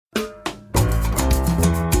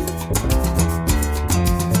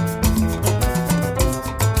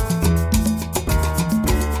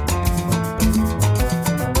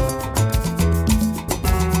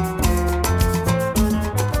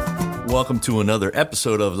to another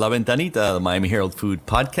episode of La Ventanita, the Miami Herald Food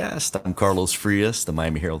Podcast. I'm Carlos Frias, the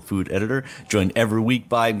Miami Herald Food Editor, joined every week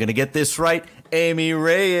by, I'm going to get this right, Amy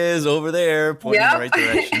Reyes over there, pointing in the right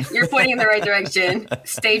direction. You're pointing in the right direction.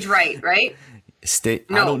 Stage right? I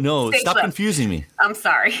don't know. Stop left. Confusing me. I'm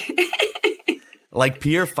sorry. Like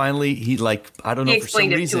Pierre finally, I don't know,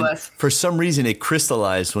 for some reason it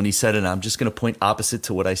crystallized when he said it. I'm just going to point opposite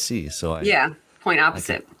to what I see. So point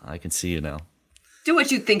opposite. I can see you now. Do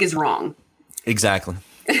what you think is wrong. Exactly.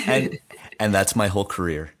 And that's my whole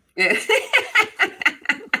career. That's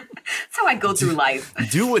how I go through life.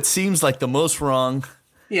 Do what seems like the most wrong.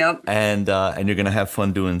 Yep. And you're going to have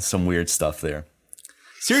fun doing some weird stuff there.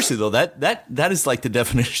 Seriously though, that is like the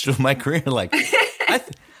definition of my career. Like,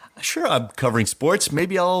 sure, I'm covering sports.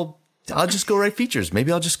 Maybe I'll just go write features.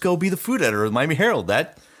 Maybe I'll just go be the food editor of the Miami Herald.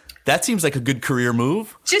 That seems like a good career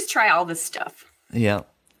move. Just try all this stuff. Yeah.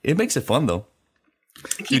 It makes it fun though.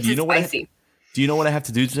 It keeps it spicy. Do you know what I have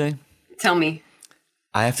to do today? Tell me.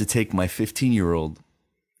 I have to take my 15-year-old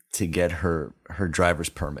to get her driver's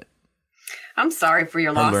permit. I'm sorry for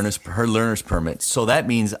your loss. Her learner's permit. So that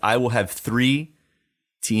means I will have 3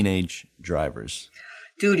 teenage drivers.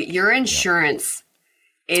 Dude, your insurance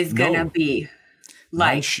is going to be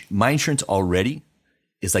like... My insurance already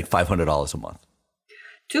is like $500 a month.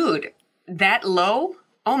 Dude, that low?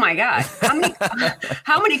 Oh my God.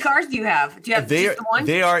 How many cars do you have? Do you have just the one?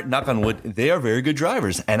 They are, knock on wood, they are very good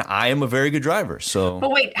drivers. And I am a very good driver. So.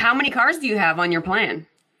 But wait, how many cars do you have on your plan?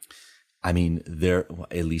 I mean,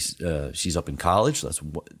 at least she's up in college.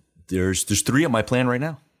 There's 3 on my plan right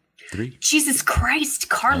now. 3. Jesus Christ,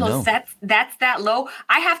 Carlos, that's that low.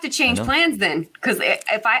 I have to change plans then, because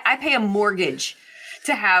if I pay a mortgage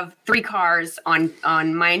to have 3 cars on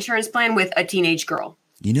my insurance plan with a teenage girl.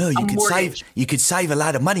 You know, you could save a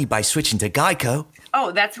lot of money by switching to Geico.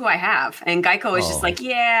 Oh, that's who I have, and Geico is just like,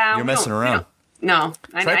 yeah, you're messing around. No,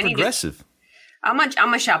 try Progressive. I'm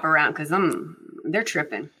gonna shop around because they're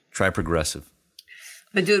tripping. Try Progressive.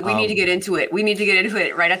 But dude, we need to get into it. We need to get into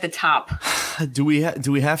it right at the top. Do we have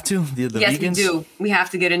to? The yes, vegans? We do. We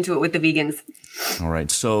have to get into it with the vegans. All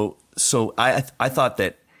right. So I thought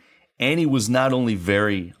that Annie was not only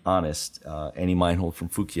very honest, Annie Meinhold from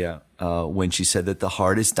Fukia, when she said that the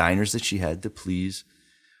hardest diners that she had to please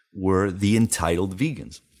were the entitled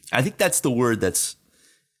vegans. I think that's the word that's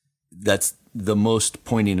the most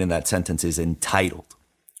poignant in that sentence is entitled,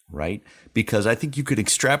 right? Because I think you could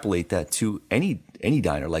extrapolate that to any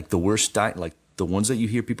diner, like the worst like the ones that you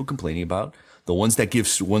hear people complaining about, the ones that give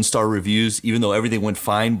 1-star reviews, even though everything went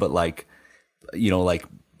fine, but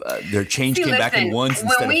their change came back in ones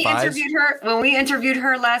instead of 5s. When we interviewed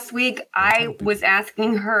her last week, I was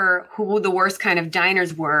asking her who the worst kind of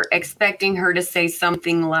diners were, expecting her to say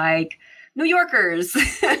something like New Yorkers,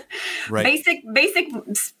 right. basic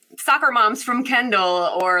soccer moms from Kendall,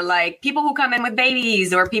 or like people who come in with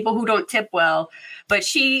babies, or people who don't tip well. But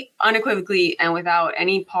she unequivocally and without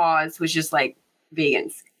any pause was just like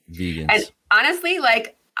vegans. And honestly,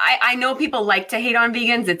 like, I know people like to hate on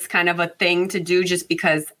vegans. It's kind of a thing to do just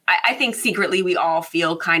because I think secretly we all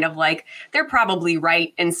feel kind of like they're probably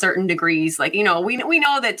right in certain degrees. Like, we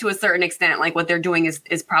know that to a certain extent, like what they're doing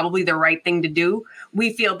is probably the right thing to do.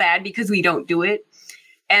 We feel bad because we don't do it.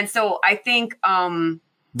 And so I think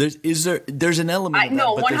there's an element of that,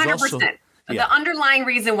 no, 100%. The underlying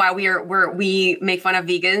reason why we make fun of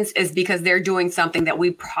vegans is because they're doing something that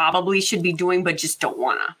we probably should be doing, but just don't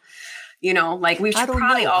wanna. Like we should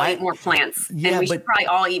probably all eat more plants, and we should probably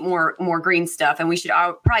all eat more green stuff, and we should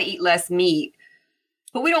all probably eat less meat.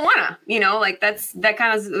 But we don't want to, like that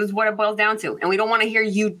kind of is what it boils down to. And we don't want to hear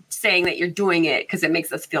you saying that you're doing it because it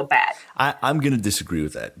makes us feel bad. I'm going to disagree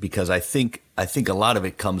with that because I think a lot of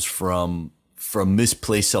it comes from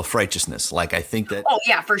misplaced self-righteousness. Like I think that. Oh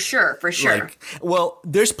yeah, for sure. Like, well,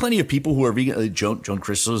 there's plenty of people who are vegan. Joan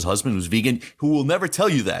Crystal's husband who's vegan who will never tell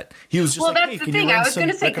you that. He was just that's the thing I was going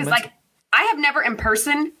to say, because like I have never in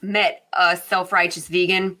person met a self-righteous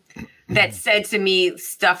vegan that said to me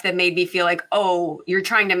stuff that made me feel like, oh, you're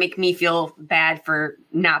trying to make me feel bad for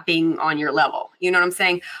not being on your level. You know what I'm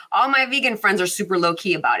saying? All my vegan friends are super low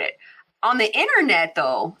key about it. On the internet,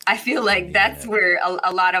 though, I feel like that's where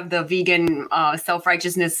a lot of the vegan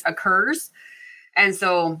self-righteousness occurs. And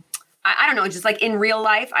so, I don't know, just like in real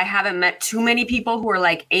life, I haven't met too many people who are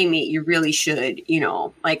like, Amy, you really should,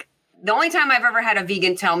 like the only time I've ever had a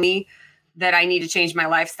vegan tell me that I need to change my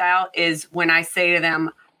lifestyle is when I say to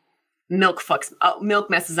them, milk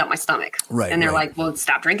messes up my stomach. Right. And they're like, well,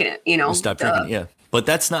 stop drinking it, Stop drinking it, yeah. But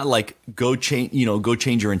that's not like go change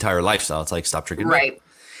your entire lifestyle. It's like stop drinking. Right.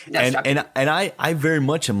 And I very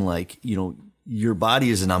much am like, your body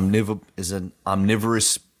is an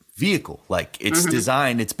omnivorous vehicle. Like it's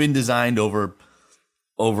it's been designed over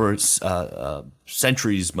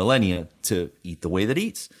centuries, millennia to eat the way that it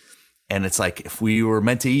eats. And it's like, if we were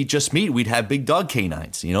meant to eat just meat, we'd have big dog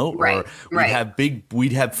canines, or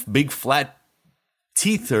we'd have big flat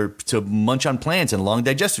teeth or to munch on plants and long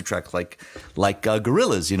digestive tract like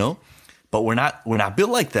gorillas, But we're not built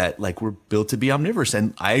like that. Like, we're built to be omnivorous.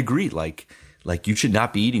 And I agree. Like you should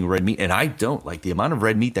not be eating red meat. And I don't. Like, the amount of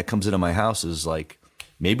red meat that comes into my house is like,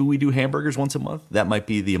 maybe we do hamburgers once a month. That might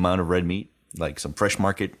be the amount of red meat, like some fresh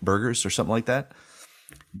market burgers or something like that.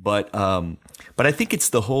 But I think it's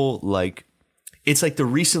the whole, like, it's like the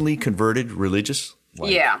recently converted religious.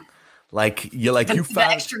 Like, you found the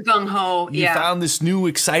extra gung ho. You found this new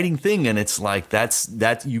exciting thing, and it's like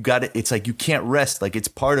you got it. It's like you can't rest. Like, it's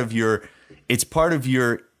part of your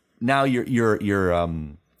now your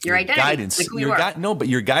identity, guidance. Like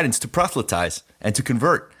your guidance to proselytize and to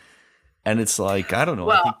convert. And it's like, I don't know.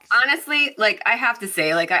 Well, honestly, like, I have to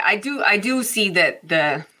say, like, I do see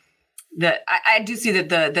that I do see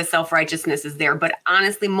that the self-righteousness is there. But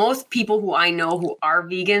honestly, most people who I know who are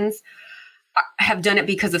vegans have done it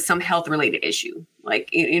because of some health-related issue. Like,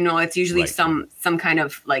 it's usually some kind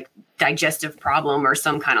of like digestive problem or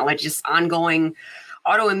some kind of like just ongoing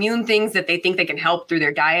autoimmune things that they think they can help through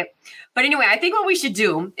their diet. But anyway, I think what we should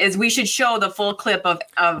do is we should show the full clip of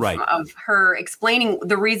her explaining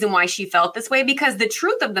the reason why she felt this way, because the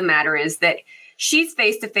truth of the matter is that she's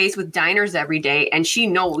face to face with diners every day, and she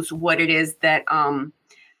knows what it is that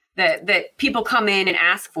that people come in and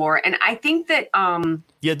ask for. And I think that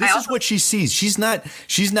this is what she sees. She's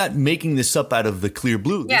not making this up out of the clear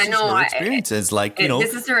blue. This is her experience as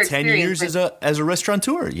this is her 10 years as a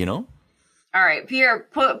restaurateur, All right, Pierre,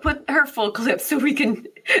 put her full clip so we can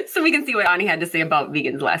see what Ani had to say about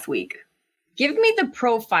vegans last week. Give me the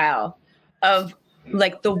profile of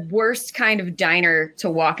like the worst kind of diner to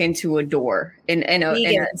walk into a door in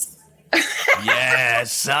a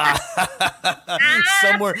Yes.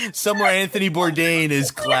 somewhere Anthony Bourdain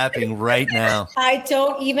is clapping right now. I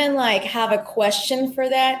don't even have a question for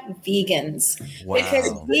that. Vegans. Wow.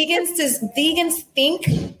 Because vegans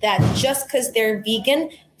think that just because they're vegan,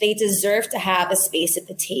 they deserve to have a space at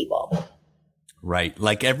the table. Right.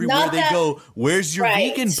 Like everywhere they go, where's your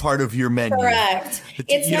vegan part of your menu? Correct.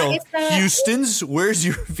 It's not Houston's, where's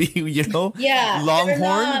your Yeah.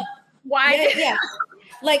 Longhorn? Why? Yeah.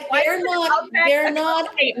 Like they're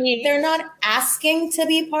not asking to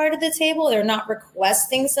be part of the table. They're not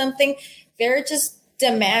requesting something. They're just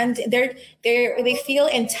they feel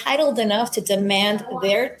entitled enough to demand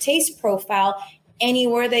their taste profile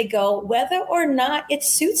anywhere they go, whether or not it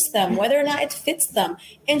suits them, whether or not it fits them.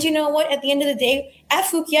 And you know what? At the end of the day, at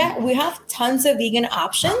Fukia, we have tons of vegan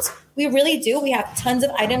options. We really do. We have tons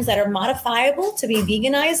of items that are modifiable to be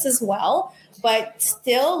veganized as well. But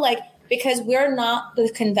still, because we're not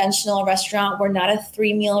the conventional restaurant, we're not a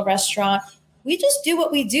 3-meal restaurant. We just do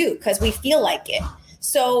what we do because we feel like it.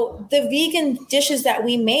 So the vegan dishes that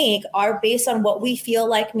we make are based on what we feel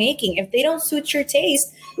like making. If they don't suit your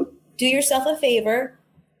taste, do yourself a favor,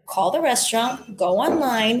 call the restaurant, go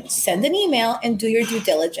online, send an email, and do your due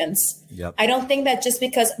diligence. Yep. I don't think that just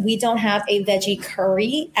because we don't have a veggie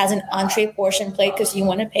curry as an entree portion plate because you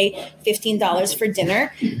want to pay $15 for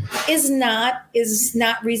dinner is not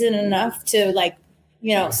reason enough to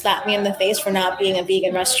slap me in the face for not being a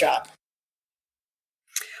vegan restaurant.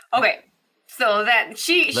 Okay. So that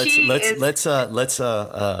she's break that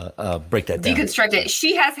down. Deconstruct it.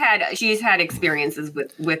 She's had experiences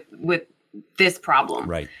with this problem.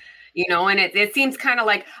 Right. And it seems kind of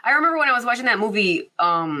like, I remember when I was watching that movie,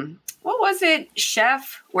 what was it?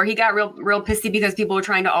 Chef, where he got real pissy because people were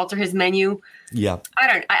trying to alter his menu. Yeah.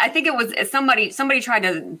 I think it was somebody tried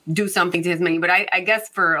to do something to his menu, but I guess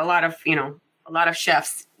for a lot of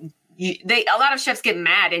chefs, a lot of chefs get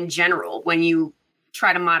mad in general when you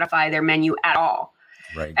try to modify their menu at all.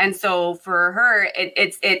 Right. And so for her,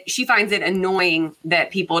 she finds it annoying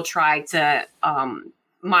that people try to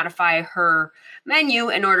modify her menu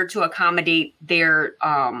in order to accommodate their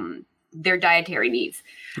dietary needs.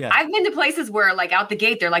 Yeah. I've been to places where out the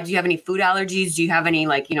gate, they're like, do you have any food allergies? Do you have any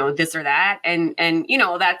this or that? And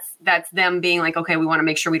that's them being like, okay, we want to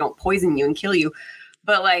make sure we don't poison you and kill you.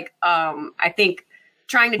 But I think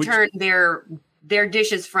trying to turn their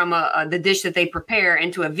dishes from the dish that they prepare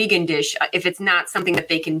into a vegan dish, if it's not something that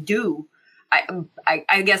they can do,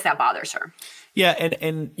 I guess that bothers her. Yeah.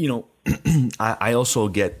 And I also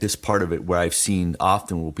get this part of it where I've seen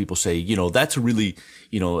often where people say, that's a really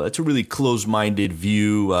closed-minded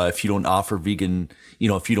view. If you don't offer vegan,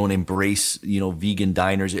 if you don't embrace, vegan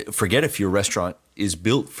diners, forget if your restaurant is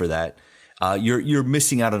built for that. you're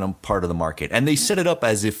missing out on a part of the market. And they set it up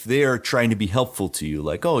as if they're trying to be helpful to you.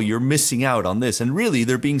 Like, oh, you're missing out on this. And really,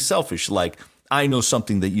 they're being selfish. Like, I know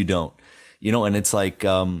something that you don't. And it's like,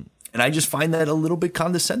 and I just find that a little bit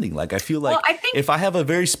condescending. Like, I feel like if I have a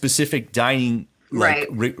very specific dining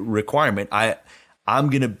requirement, I'm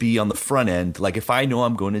going to be on the front end. Like, if I know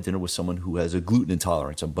I'm going to dinner with someone who has a gluten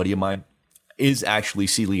intolerance, a buddy of mine is actually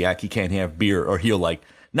celiac, he can't have beer, or he'll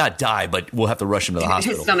not die, but we'll have to rush him to the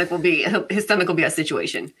hospital. His stomach will be a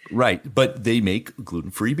situation. Right. But they make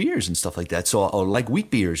gluten-free beers and stuff like that. So, or like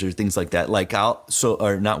wheat beers or things like that.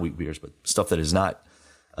 Or not wheat beers, but stuff that is not,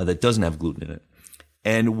 that doesn't have gluten in it.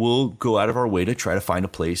 And we'll go out of our way to try to find a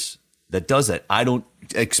place that does that. I don't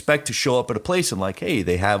expect to show up at a place and like, hey,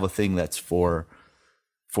 they have a thing that's for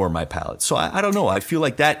my palate. So I don't know. I feel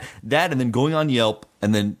like that, and then going on Yelp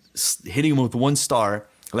and then hitting them with 1 star.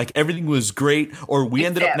 Like everything was great, or we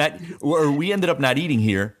ended up not eating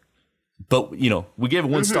here, but we gave it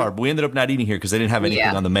 1 star, but we ended up not eating here because they didn't have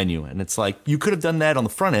anything on the menu. And it's like you could have done that on the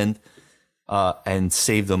front end, and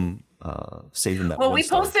saved them that. Well, we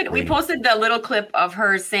posted the little clip of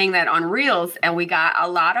her saying that on Reels, and we got a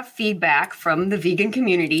lot of feedback from the vegan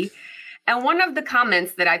community. And one of the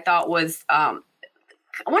comments that I thought was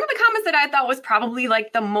probably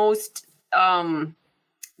like the most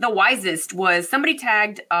the wisest was somebody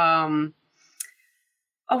tagged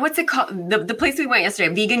what's it called, the place we went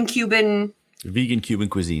yesterday, vegan Cuban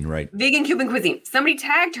cuisine, right? Vegan Cuban cuisine. Somebody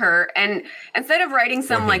tagged her, and instead of writing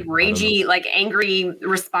some like ragey, like angry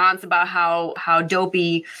response about how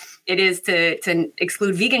dopey it is to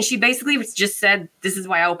exclude vegan, she basically just said, "This is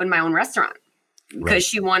why I opened my own restaurant." Because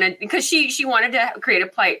she wanted to create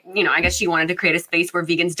I guess she wanted to create a space where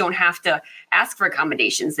vegans don't have to ask for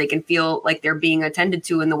accommodations. They can feel like they're being attended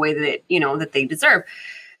to in the way that, that they deserve.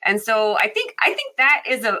 And so I think that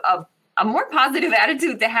is a more positive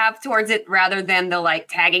attitude to have towards it, rather than the like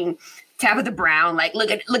tagging Tabitha Brown, like,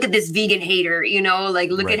 look at this vegan hater,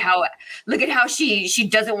 look at how she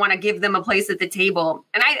doesn't want to give them a place at the table.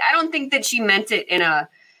 And I don't think that she meant it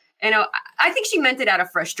I think she meant it out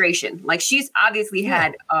of frustration. Like, she's obviously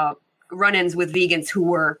had run-ins with vegans who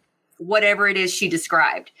were whatever it is she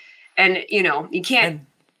described. And, you can't. And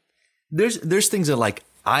there's things that, like,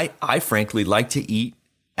 I frankly like to eat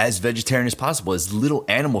as vegetarian as possible, as little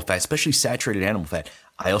animal fat, especially saturated animal fat.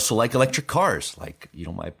 I also like electric cars. Like,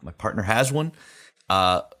 my partner has one.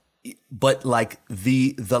 But like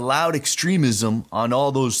the loud extremism on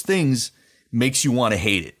all those things makes you want to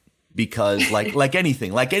hate it. Because like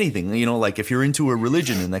anything, like if you're into a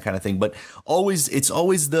religion and that kind of thing, but it's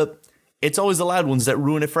always the loud ones that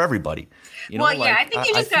ruin it for everybody. I think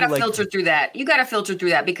you just got to filter through that. You got to filter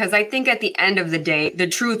through that, because I think at the end of the day, the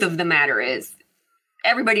truth of the matter is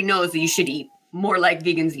everybody knows that you should eat more like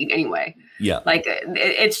vegans eat anyway. Yeah. Like,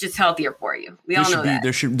 it's just healthier for you. We all know that.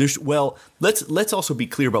 Let's also be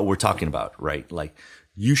clear about what we're talking about, right? Like,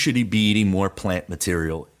 you should be eating more plant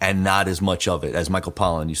material and not as much of it, as Michael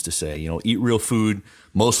Pollan used to say. Eat real food,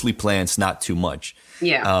 mostly plants, not too much.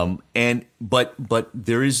 Yeah. But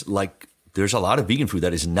there's a lot of vegan food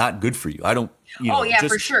that is not good for you. I don't.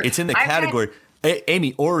 For sure. It's in the category.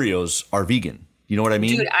 Amy, Oreos are vegan. You know what I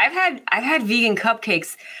mean? Dude, I've had vegan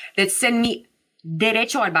cupcakes that send me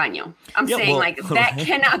derecho al baño. I'm saying that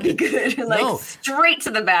cannot be good. Straight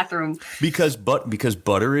to the bathroom. Because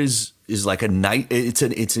butter is like it's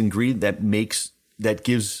an ingredient that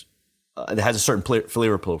gives that has a certain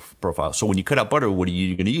flavor profile. So when you cut out butter, what are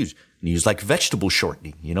you going to use? You use like vegetable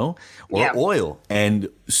shortening, or oil. And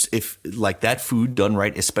if like that food done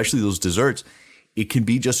right, especially those desserts, it can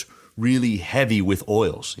be just really heavy with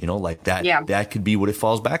oils, like that. Yeah. That could be what it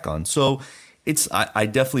falls back on. So I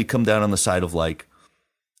definitely come down on the side of like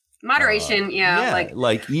moderation.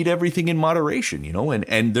 Like eat everything in moderation,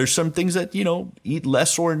 and there's some things that, eat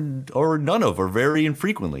less or none of, or very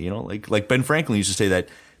infrequently, like Ben Franklin used to say that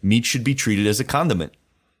meat should be treated as a condiment.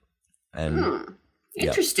 And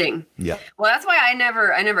interesting. Yeah. Well, that's why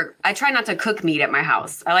I try not to cook meat at my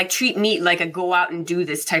house. I treat meat like a go out and do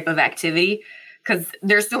this type of activity, because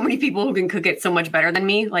there's so many people who can cook it so much better than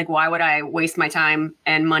me. Like, why would I waste my time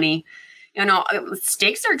and money?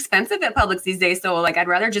 Steaks are expensive at Publix these days. So I'd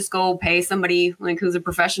rather just go pay somebody who's a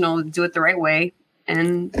professional to do it the right way.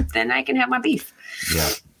 And then I can have my beef. Yeah,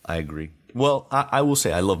 I agree. Well, I will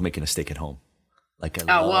say I love making a steak at home.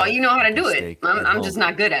 You know how to do it. I'm just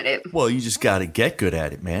not good at it. Well, you just got to get good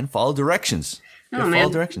at it, man. Follow directions. Follow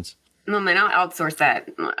directions. No, man, I'll outsource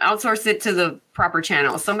that. Outsource it to the proper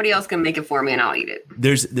channel. Somebody else can make it for me and I'll eat it.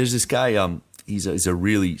 There's this guy, he's a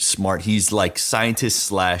really smart, he's like scientist /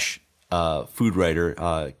 food writer,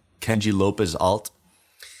 Kenji Lopez Alt.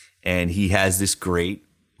 And he has this great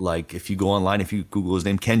like if you go online, if you Google his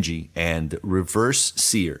name, Kenji, and reverse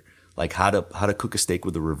sear, like how to cook a steak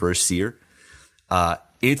with a reverse sear.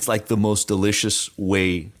 It's like the most delicious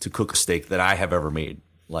way to cook a steak that I have ever made,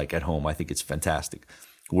 like at home. I think it's fantastic.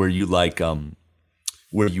 Where you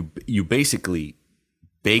where you basically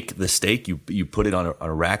bake the steak, you put it on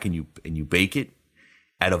a rack and you bake it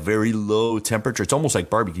at a very low temperature. It's almost like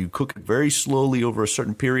barbecue. You cook it very slowly over a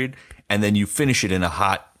certain period, and then you finish it in a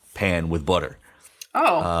hot pan with butter.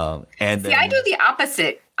 Oh, and see, I do the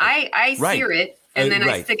opposite. I sear it and then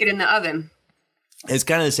I stick it in the oven. It's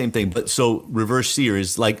kind of the same thing, but so reverse sear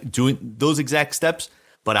is like doing those exact steps,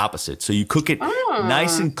 but opposite. So you cook it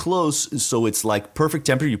nice and close, so it's like perfect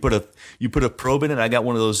temperature. You put a probe in it. I got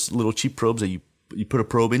one of those little cheap probes that you put a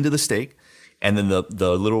probe into the steak, and then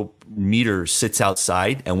the little meter sits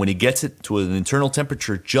outside, and when it gets it to an internal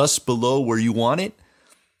temperature just below where you want it,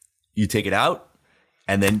 you take it out,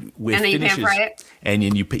 and then you pan fry it, and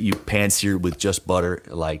then you pan sear with just butter,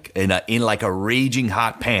 like in like a raging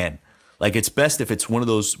hot pan. Like it's best if it's one of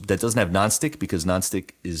those that doesn't have nonstick, because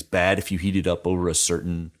nonstick is bad if you heat it up over a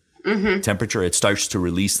certain temperature. It starts to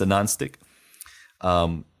release the nonstick,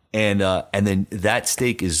 and then that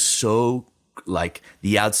steak is so, like,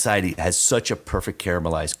 the outside has such a perfect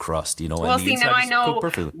caramelized crust, you know. Well, and see, now I know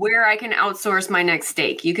where I can outsource my next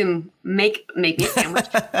steak. You can make me a sandwich,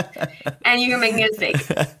 and you can make me a steak.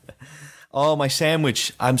 Oh, my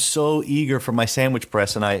sandwich! I'm so eager for my sandwich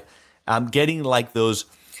press, and I'm getting like those.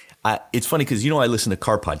 It's funny because, you know, I listen to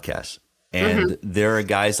car podcasts, and there are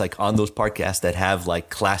guys like on those podcasts that have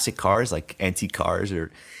like classic cars, like antique cars,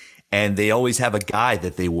 and they always have a guy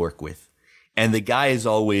that they work with. And the guy is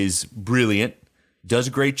always brilliant, does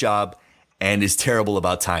a great job, and is terrible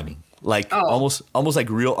about timing. Like almost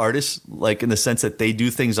like real artists, like in the sense that they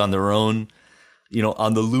do things on their own, you know,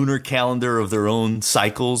 on the lunar calendar of their own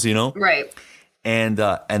cycles, you know? Right. And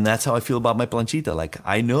that's how I feel about my planchita. Like,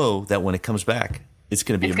 I know that when it comes back, it's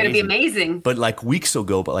going to be amazing. It's going to be amazing. But like a week will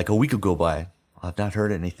go by. I've not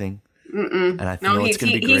heard anything. And I know it's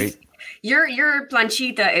going to be great. Your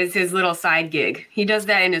planchita is his little side gig. He does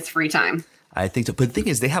that in his free time. I think so. But the thing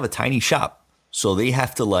is, they have a tiny shop. So they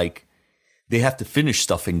have to finish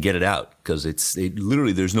stuff and get it out, because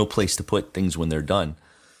literally there's no place to put things when they're done.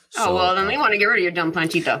 So, well, then they want to get rid of your dumb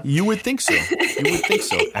planchita. You would think so.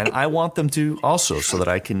 And I want them to also, so that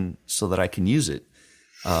I can use it.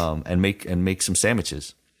 And make some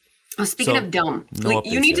sandwiches. Oh, speaking of dumb,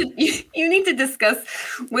 you need to discuss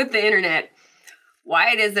with the internet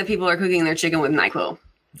why it is that people are cooking their chicken with NyQuil.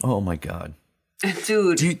 Oh my God,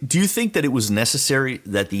 dude! Do you think that it was necessary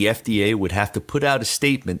that the FDA would have to put out a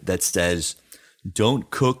statement that says,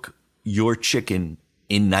 "Don't cook your chicken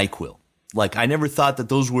in NyQuil"? Like, I never thought that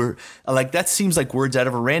those were like, that seems like words out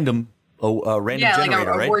of a random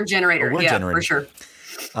generator, like a word generator. For sure.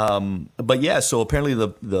 But yeah, so apparently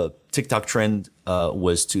the TikTok trend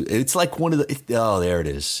was it's like one of the, there it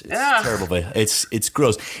is. It's terrible, but it's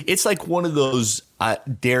gross. It's like one of those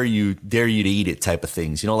dare you to eat it type of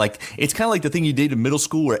things. You know, like it's kind of like the thing you did in middle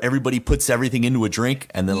school where everybody puts everything into a drink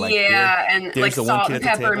and then like and like salt and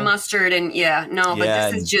pepper and mustard and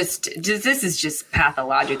but this is just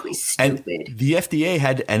pathologically stupid. And the FDA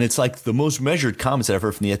had, and it's like the most measured comments I've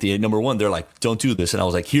heard from the FDA. Number one, they're like, "Don't do this," and I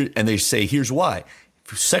was like, "Here," and they say, "Here's why."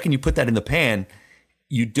 Second, you put that in the pan,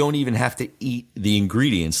 you don't even have to eat the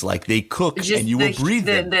ingredients. Like, they cook and you will breathe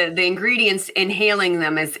them. The ingredients, inhaling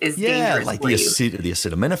them is dangerous. Like the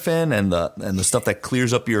acetaminophen and the stuff that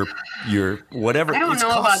clears up your whatever. I don't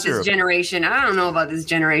know about this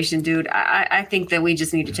generation. Dude. I think that we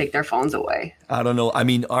just need to take their phones away. I don't know. I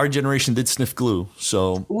mean, our generation did sniff glue,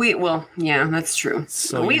 so that's true.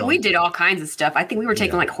 So we did all kinds of stuff. I think we were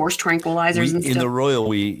taking like horse tranquilizers and stuff. In the royal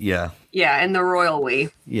we. Yeah, in the royal we.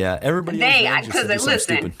 Yeah, everybody. Because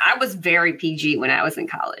listen, I was very PG when I was in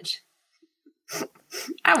college.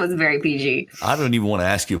 I was very PG. I don't even want to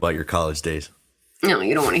ask you about your college days. No,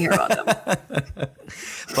 you don't want to hear about them.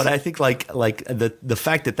 But I think like the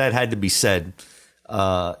fact that had to be said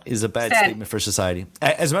is a bad statement for society.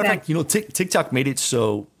 As a matter of fact, you know, TikTok made it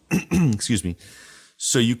so excuse me.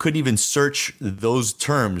 So you couldn't even search those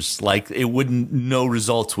terms, like no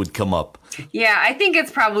results would come up. Yeah, I think it's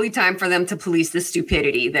probably time for them to police the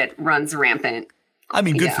stupidity that runs rampant. I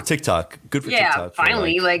mean, good for TikTok. Good for TikTok. Yeah,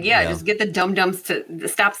 finally. Just get the dum-dums to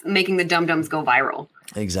stop making the dum-dums go viral.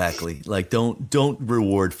 Exactly. Like, don't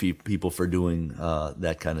reward people for doing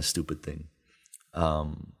that kind of stupid thing. I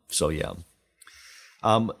was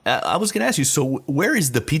going to ask you, so where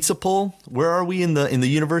is the pizza poll? Where are we in the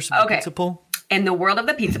universe of the pizza poll? In the world of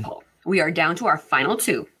the pizza poll, we are down to our final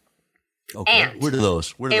two. Okay. And where are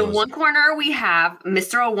those? In one corner, we have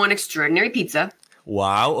Mr. 01 Extraordinary Pizza.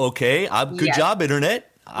 Wow. Okay. Good job,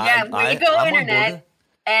 internet. Yeah, way to go, internet.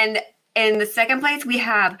 And in the second place, we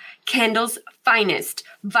have Kendall's Finest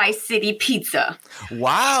Vice City Pizza.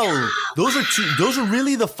 Wow. Those are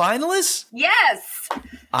really the finalists? Yes.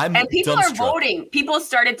 And people are voting. People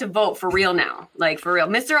started to vote for real now. Like, for real.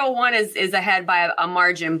 Mr. 01 is ahead by a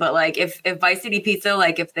margin. But, like, if Vice City Pizza,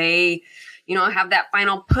 like, if they, have that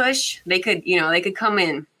final push, they could come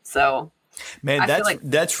in. So, man,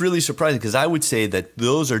 that's really surprising because I would say that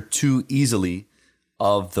those are two easily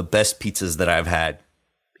of the best pizzas that I've had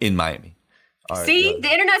in Miami. See,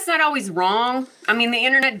 the internet's not always wrong. I mean, the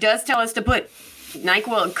internet does tell us to put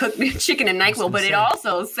NyQuil, cooked chicken in NyQuil, but it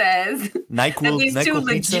also says NyQuil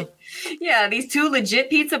pizza. Yeah, these two legit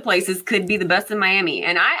pizza places could be the best in Miami,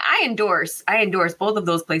 and I endorse both of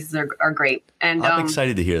those places are great. And I'm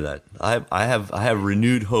excited to hear that. I have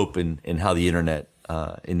renewed hope in how the internet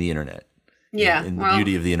in the internet. Yeah, in the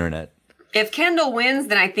beauty of the internet. If Kendall wins,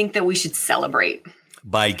 then I think that we should celebrate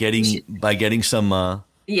by getting some.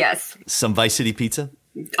 Yes. Some Vice City pizza?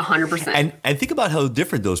 100%. And think about how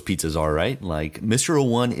different those pizzas are, right? Like Mr.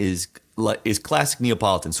 01 is classic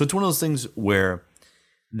Neapolitan. So it's one of those things where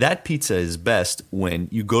that pizza is best when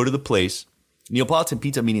you go to the place. Neapolitan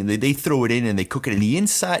pizza, meaning they throw it in and they cook it. And the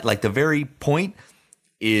inside, like the very point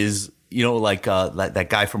is, like that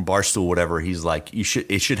guy from Barstool, whatever. He's like, it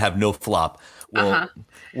should have no flop. Well,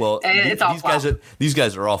 these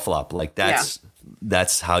guys are all flop. Like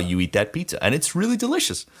that's how you eat that pizza, and it's really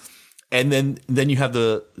delicious. And then you have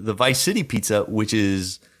the Vice City pizza, which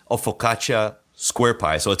is a focaccia square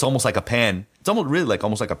pie. So it's almost like a pan. It's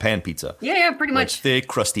almost like a pan pizza. Yeah, pretty much. Thick,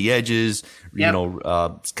 crusty edges.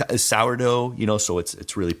 Sourdough. So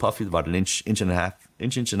it's really puffy, about an inch and a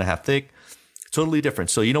half thick. Totally different.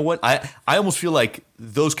 So you know what? I almost feel like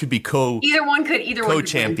those could be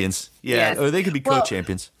co-champions. Yeah, yes. Or they could be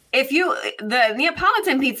co-champions. The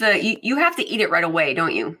Neapolitan pizza, you have to eat it right away,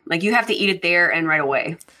 don't you? Like you have to eat it there and right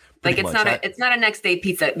away. Like it's not a next day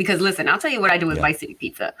pizza because listen, I'll tell you what I do with Vice City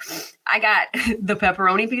Pizza. I got the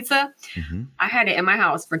pepperoni pizza. Mm-hmm. I had it in my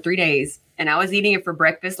house for 3 days and I was eating it for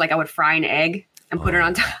breakfast. Like I would fry an egg and put it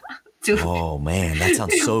on top. Oh man, that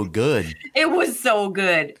sounds so good. It was so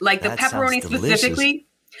good. Like the pepperoni specifically.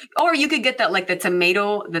 Or you could get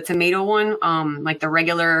the tomato one, like the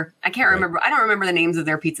regular, I don't remember the names of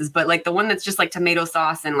their pizzas, but like the one that's just like tomato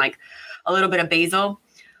sauce and like a little bit of basil.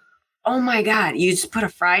 Oh my God. You just put a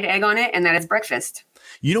fried egg on it and that is breakfast.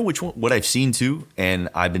 You know what I've seen too, and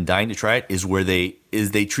I've been dying to try it, is where they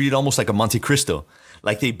treat it almost like a Monte Cristo.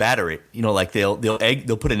 Like they batter it, like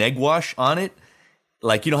they'll put an egg wash on it.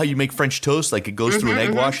 Like, how you make French toast, like it goes through an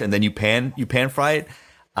egg wash and then you pan fry it,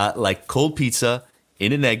 like cold pizza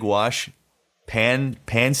in an egg wash, pan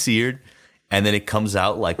seared, and then it comes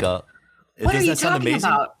out like a. What are you talking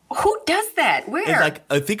about? Who does that? Where? It's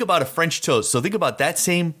like think about a French toast. So think about that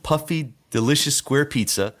same puffy, delicious square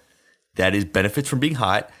pizza that benefits from being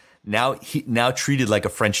hot. Now treated like a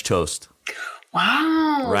French toast.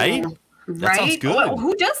 Wow! Right? That sounds good. Well,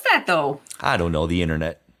 who does that though? I don't know. The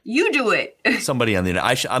internet. You do it. Somebody on the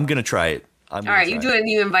internet. I'm gonna try it. All right, you do it and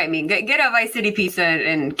you invite me. Get a Vice City pizza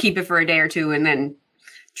and keep it for a day or two, and then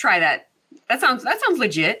try that. That sounds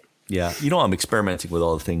legit. Yeah, I'm experimenting with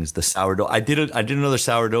all the things. The sourdough. I did another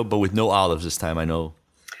sourdough, but with no olives this time. I know.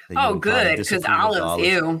 Oh, good, because olives.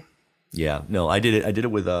 Ew. Yeah, no, I did it. I did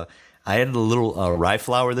it with I added a little rye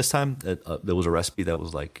flour this time. There was a recipe that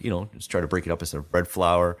was like, just try to break it up instead of bread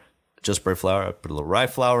flour, just bread flour. I put a little rye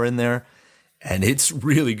flour in there, and it's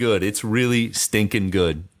really good. It's really stinking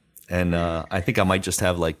good. And I think I might just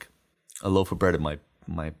have like a loaf of bread in my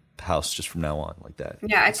house just from now on, like that.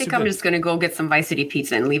 Yeah, I think I'm just going to go get some Vice City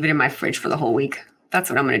pizza and leave it in my fridge for the whole week. That's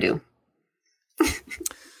what I'm going to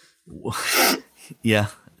do. Yeah,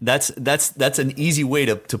 that's an easy way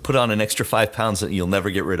to put on an extra 5 pounds that you'll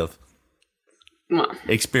never get rid of. Well,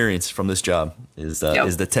 experience from this job is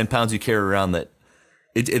the 10 pounds you carry around that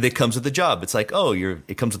it comes with the job. It's like,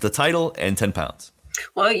 it comes with the title and 10 pounds.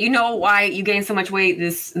 Well, you know why you gained so much weight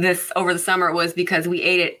this over the summer was because we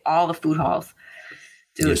ate at all the food halls.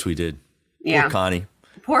 Dude. Yes, we did. Yeah.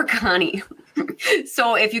 Poor Connie.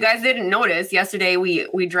 So if you guys didn't notice, yesterday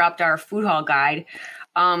we dropped our food hall guide.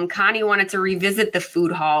 Connie wanted to revisit the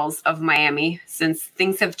food halls of Miami since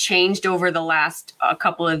things have changed over the last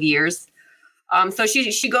couple of years. So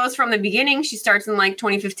she goes from the beginning. She starts in like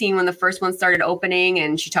 2015 when the first one started opening,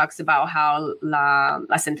 and she talks about how La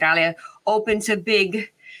Centralia opened to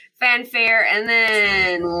big fanfare, and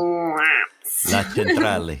then La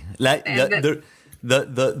Centrale.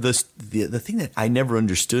 The thing that I never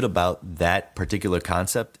understood about that particular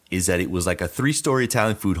concept is that it was like a 3-story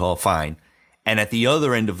Italian food hall, fine, and at the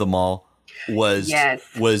other end of the mall was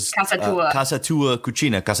Casa Tua. Casa Tua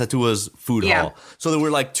Cucina, Casa Tua's food hall. So there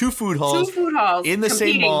were like two food halls in the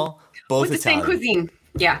same mall, both with Italian. The same cuisine.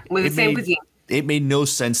 Yeah, with the same cuisine. It made no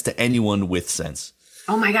sense to anyone with sense.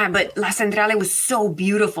 Oh my God, but La Centrale was so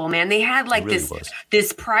beautiful, man. They had like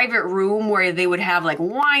this private room where they would have like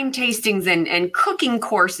wine tastings and cooking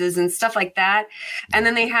courses and stuff like that. And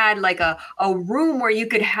then they had like a room where you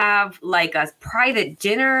could have like a private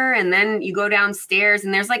dinner, and then you go downstairs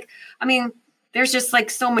and there's just like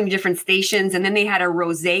so many different stations. And then they had a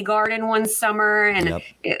rosé garden one summer, and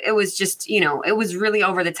it was just, it was really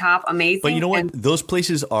over the top, amazing. But you know what? Those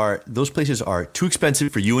places are too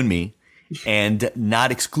expensive for you and me, and not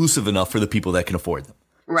exclusive enough for the people that can afford them.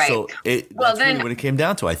 Right. So that's really what it came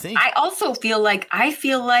down to, I think. I also feel like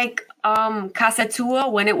Casa Tua,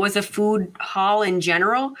 when it was a food hall in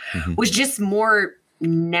general, was just more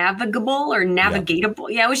navigable or navigatable.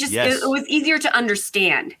 Yeah, it was just it was easier to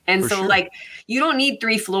understand. And like you don't need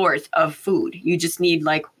 3 floors of food. You just need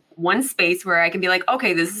like one space where I can be like,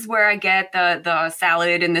 okay, this is where I get the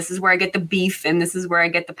salad, and this is where I get the beef, and this is where I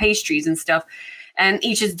get the pastries and stuff. And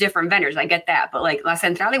each is different vendors. I get that. But like La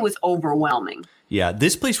Centrale was overwhelming. Yeah,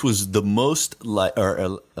 this place was the most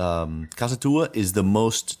Casa Tua is the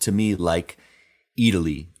most, to me, like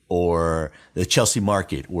Italy or the Chelsea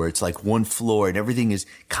Market, where it's like one floor and everything is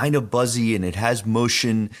kind of buzzy and it has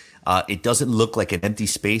motion. It doesn't look like an empty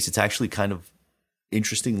space. It's actually kind of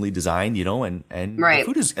interestingly designed, and the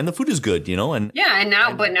food is good, and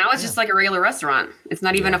now it's just like a regular restaurant. It's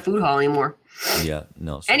not even a food hall anymore. Yeah,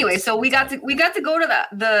 no. So anyway, so we got to go to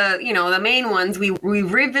the main ones. We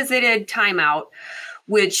revisited Time Out,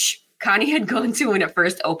 which Connie had gone to when it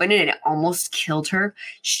first opened, and it almost killed her.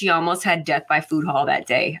 She almost had death by food hall that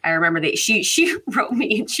day. I remember that she wrote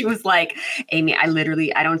me and she was like, Amy, I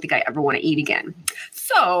don't think I ever want to eat again.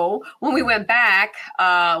 So when we went back,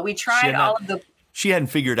 we tried all of the. She hadn't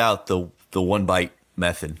figured out the one bite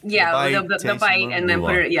method. Yeah, the bite and then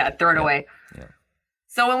throw it away. Yeah.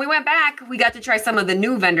 So when we went back, we got to try some of the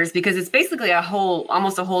new vendors because it's basically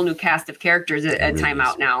almost a whole new cast of characters at Time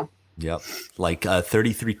Out now. Yep. Like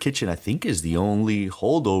 33 Kitchen, I think, is the only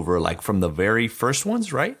holdover, like from the very first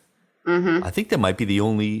ones, right? Mm-hmm. I think that might be the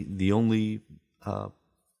only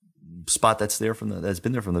spot that's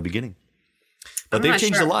been there from the beginning. But they've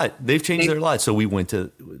changed a lot. They've changed their lot. So we went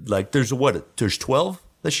to there's 12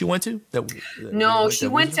 that she went to?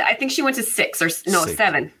 I think she went to 6 or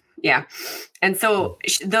 7. Yeah. And so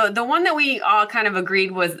the one that we all kind of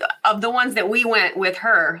agreed was, of the ones that we went with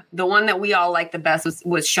her, the one that we all liked the best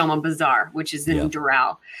was Shoma Bazaar, which is in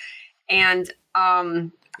Doral. And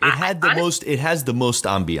it has the most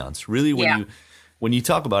ambiance. Really, when you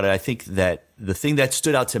talk about it, I think that the thing that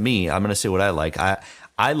stood out to me, I'm going to say what I like.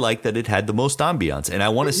 I like that it had the most ambiance. And I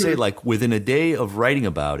want to say, like, within a day of writing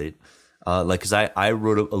about it, because I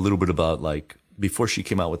wrote a little bit about, like, before she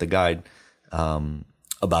came out with the guide,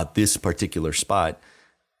 about this particular spot,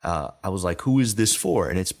 I was like, who is this for?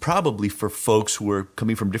 And it's probably for folks who are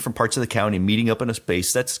coming from different parts of the county, meeting up in a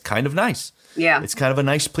space that's kind of nice. Yeah. It's kind of a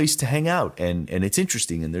nice place to hang out, and it's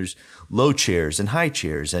interesting. And there's low chairs and high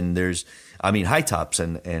chairs, and there's, high tops,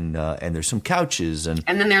 and there's some couches. And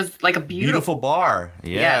then there's like a beautiful bar.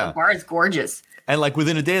 Yeah. The bar is gorgeous. And like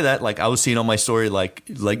within a day of that, like I was seeing on my story, like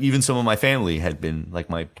even some of my family had been,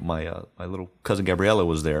 like my little cousin Gabriella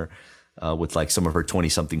was there. With like some of her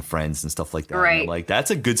 20-something friends and stuff like that. Right. Like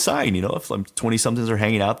that's a good sign, if like 20-somethings are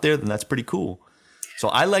hanging out there, then that's pretty cool. So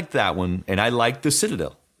I like that one, and I like the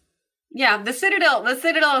Citadel. Yeah, the Citadel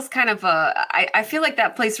is kind of I feel like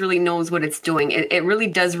that place really knows what it's doing. It really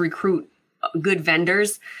does recruit good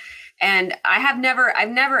vendors. And I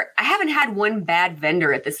haven't had one bad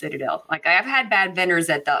vendor at the Citadel. Like I have had bad vendors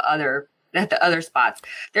at the other spots.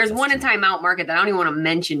 There's one in Time Out Market that I don't even want to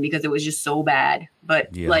mention because it was just so bad.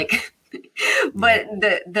 But the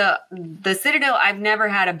Citadel, I've never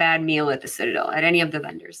had a bad meal at the Citadel at any of the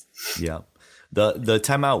vendors. Yeah. The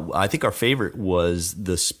Time Out, I think our favorite was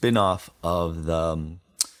the spinoff of the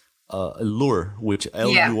Lure, which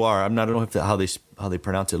L-U-R, I don't know how they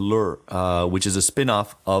pronounce it, Lure, which is a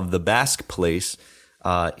spinoff of the Basque place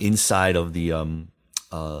inside of the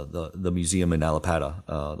museum in Alapata,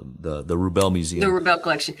 the Rubel Museum. The Rubel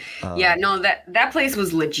Collection. That place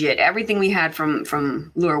was legit. Everything we had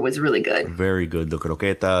from Lure was really good. Very good. The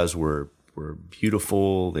croquetas were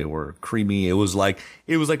beautiful. They were creamy. It was like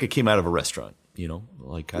it came out of a restaurant,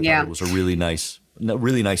 Like I thought it was really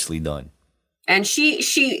nicely done. And she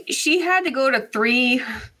had to go to three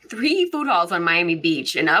food halls on Miami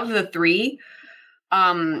Beach, and of the 3,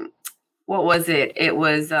 what was it? It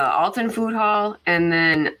was Alton Food Hall and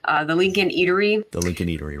then the Lincoln Eatery. The Lincoln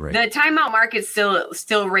Eatery, right. The Timeout Market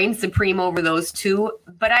still reigns supreme over those two.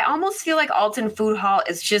 But I almost feel like Alton Food Hall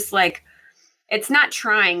is just like, it's not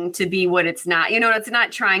trying to be what it's not. It's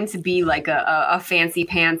not trying to be like a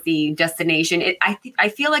fancy destination. I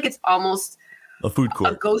feel like it's almost a food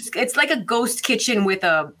court. It's like a ghost kitchen with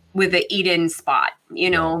a eat-in spot,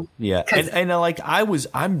 Yeah. And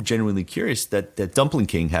I'm genuinely curious that Dumpling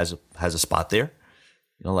King has a spot there.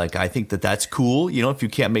 I think that's cool. If you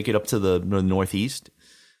can't make it up to the northeast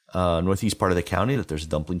part of the county, that there's a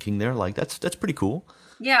Dumpling King there. That's pretty cool.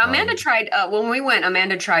 Yeah, Amanda tried when we went.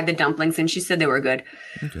 Amanda tried the dumplings and she said they were good.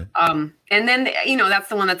 Okay. And then that's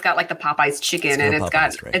the one that's got like the Popeyes chicken and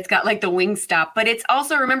it's got like the Wingstop, but it's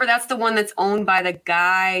also, remember, that's the one that's owned by the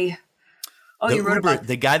guy. Oh, you wrote about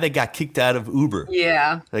the guy that got kicked out of Uber.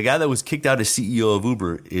 Yeah, the guy that was kicked out as CEO of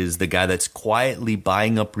Uber is the guy that's quietly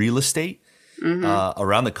buying up real estate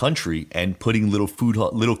around the country and putting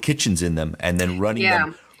little kitchens in them and then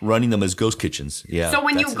running them as ghost kitchens. Yeah. So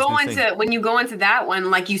when you go into that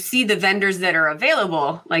one, like, you see the vendors that are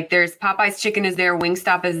available. Like, there's Popeye's Chicken is there,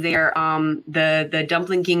 Wingstop is there, the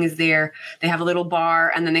Dumpling King is there. They have a little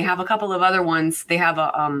bar, and then they have a couple of other ones. They have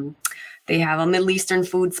a Middle Eastern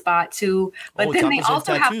food spot too. But then they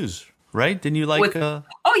also have tattoos, right? Didn't you like?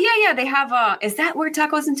 Oh yeah. They have. Is that where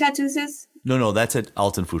Tacos and Tattoos is? No, that's at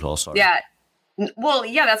Alton Food Hall. Sorry. Yeah. Well,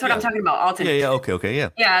 yeah, that's what I'm talking about. Alton. Yeah. Okay. Yeah.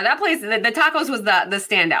 Yeah, that place. The tacos was the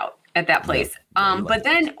standout at that place. But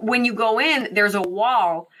then when you go in, there's a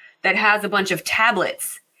wall that has a bunch of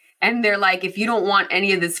tablets, and they're like, if you don't want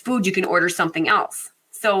any of this food, you can order something else.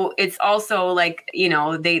 So it's also like,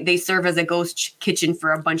 they serve as a ghost kitchen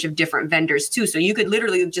for a bunch of different vendors too. So you could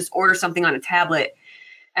literally just order something on a tablet,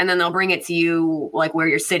 and then they'll bring it to you like where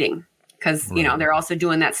you're sitting, because they're also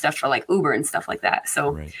doing that stuff for like Uber and stuff like that.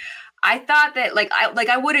 So. Right. I thought that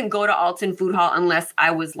I wouldn't go to Alton Food Hall unless I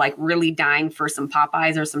was like really dying for some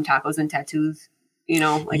Popeyes or some Tacos and Tattoos, You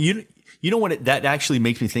know what that actually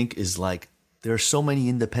makes me think is, like, there are so many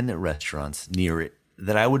independent restaurants near it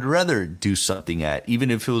that I would rather do something at, even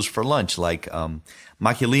if it was for lunch. Like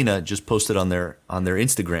Machialina just posted on their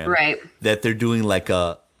Instagram, right, that they're doing like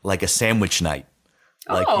a sandwich night.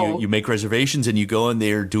 Like you make reservations and you go and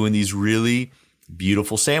they're doing these really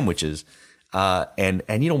beautiful sandwiches. And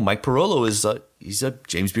Mike Parolo he's a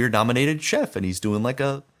James Beard nominated chef, and he's doing like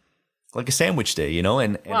a sandwich day,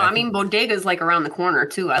 and I mean, Bodega's like around the corner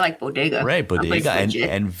too. I like Bodega. Right, Bodega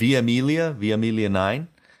and Via Emilia 9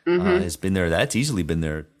 has been there. That's easily been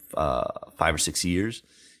there 5 or 6 years,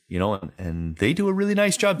 and they do a really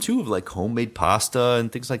nice job too of like homemade pasta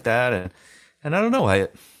and things like that. And I don't know, I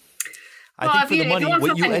think for the money,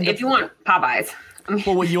 if you want Popeyes.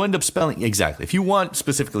 Well, what you end up spending, exactly. If you want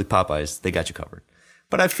specifically Popeyes, they got you covered.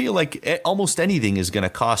 But I feel like almost anything is going to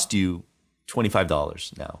cost you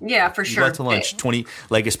 $25 now. Yeah, for sure. You go to lunch, 20,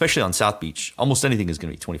 like especially on South Beach, almost anything is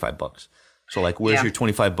going to be $25. So like, where's your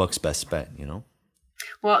 $25 best spent?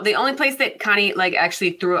 Well, the only place that Connie like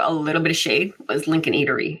actually threw a little bit of shade was Lincoln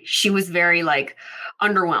Eatery. She was very like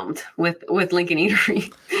underwhelmed with Lincoln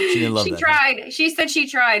Eatery. She didn't love that. She tried. She said she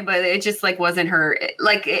tried, but it just like wasn't her.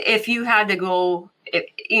 Like if you had to go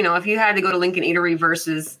to Lincoln Eatery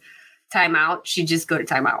versus Timeout, she'd just go to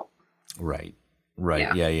Timeout. Right.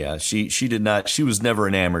 Yeah. She did not. She was never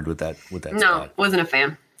enamored with that. No, spot. Wasn't a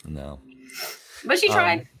fan. No. But she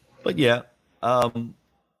tried. But yeah. I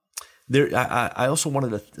also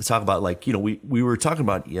wanted to talk about, like, we were talking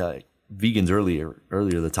about vegans earlier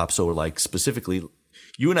at the top. So like specifically,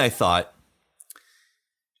 you and I thought,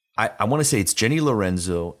 I want to say it's Jenny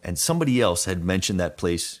Lorenzo and somebody else had mentioned that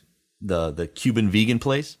place, the Cuban vegan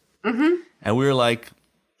place. Mm-hmm. And we were like,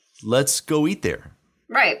 let's go eat there.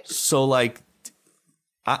 Right. So like,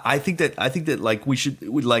 I think that like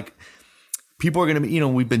people are going to be,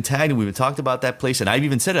 we've been tagged and we've been talked about that place. And I've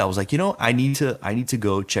even said it. I was like, I need to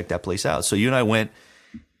go check that place out. So you and I went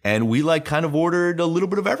and we like kind of ordered a little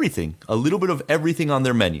bit of everything on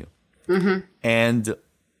their menu. Mm-hmm. And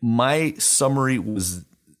my summary was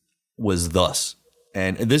thus,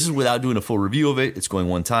 and this is without doing a full review of it. It's going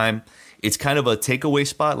one time. It's kind of a takeaway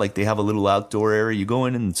spot. Like they have a little outdoor area. You go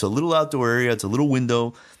in and it's a little outdoor area. It's a little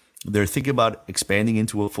window. They're thinking about expanding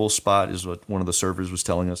into a full spot, is what one of the servers was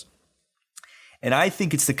telling us. And I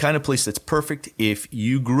think it's the kind of place that's perfect if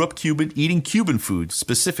you grew up eating Cuban food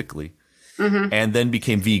specifically, mm-hmm. and then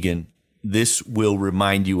became vegan. This will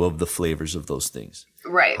remind you of the flavors of those things.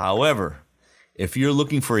 Right. However, if you're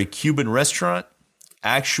looking for a Cuban restaurant,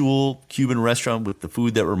 actual Cuban restaurant with the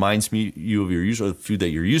food that reminds you of the food that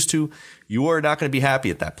you're used to, you are not going to be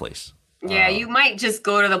happy at that place. Yeah, you might just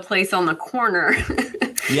go to the place on the corner.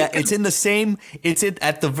 Yeah, it's in the same. It's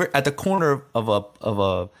at the corner of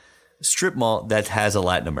a strip mall that has a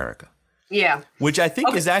Latin America. Yeah, which I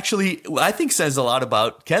think is actually says a lot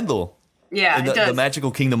about Kendall. Yeah, it does. The magical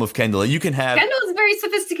kingdom of Kendall. You can have Kendall is very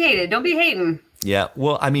sophisticated. Don't be hating. Yeah,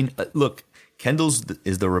 well, I mean, look, Kendall's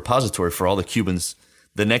is the repository for all the Cubans,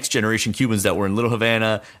 the next generation Cubans that were in Little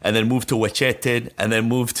Havana, and then moved to Huachete, and then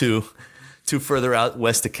moved to further out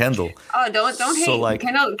west to Kendall. Oh, don't hate. So like,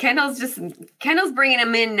 Kendall's bringing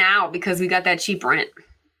them in now because we got that cheap rent.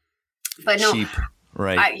 But no, cheap,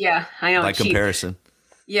 right? I know. By cheap. Comparison.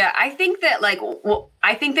 Yeah, I think that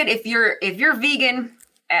if you're vegan,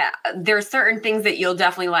 there are certain things that you'll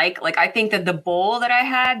definitely like. Like I think that the bowl that I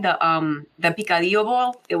had, the picadillo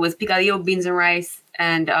bowl, it was picadillo, beans and rice,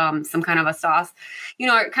 and some kind of a sauce. You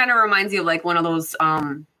know, it kind of reminds you of like one of those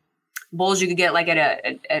bowls you could get like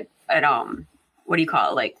at what do you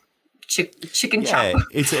call it, like chicken chop?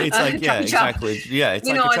 It's like exactly. Yeah, it's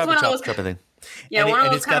like a chop type of thing. Yeah, one of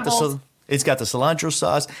those kind of bowls. It's got the cilantro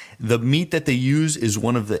sauce. The meat that they use is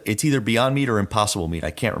it's either Beyond Meat or Impossible Meat.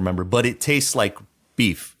 I can't remember, but it tastes like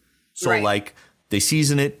beef. So like they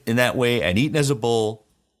season it in that way and eaten as a bowl.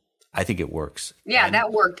 I think it works. Yeah,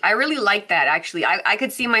 that worked. I really like that actually. I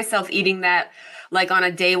could see myself eating that like on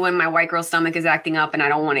a day when my white girl stomach is acting up and I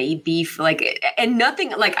don't want to eat beef. Like, and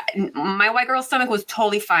nothing, like my white girl stomach was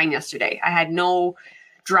totally fine yesterday. I had no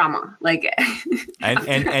drama. Like,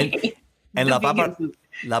 and La papa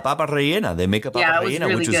rellena. They make a papa rellena,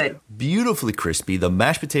 really which good. is beautifully crispy. The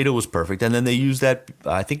mashed potato was perfect. And then they use that,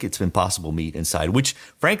 I think it's Impossible Meat inside, which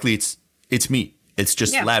frankly, it's meat. It's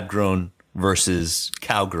just lab grown versus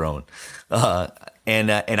cow grown.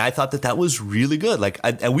 And I thought that was really good. Like,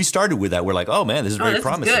 and we started with that. We're like, oh man, this is very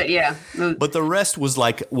promising. Is good, yeah. But the rest was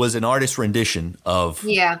an artist rendition of.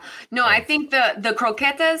 Yeah. No, I think the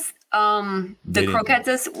croquetas,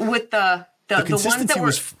 with the ones that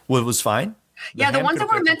was fine. The ones that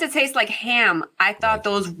were meant to taste like ham, I thought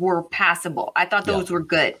those were passable. I thought those were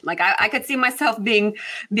good. Like I could see myself being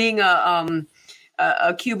a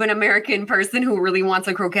Cuban American person who really wants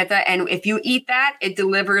a croqueta, and if you eat that, it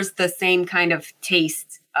delivers the same kind of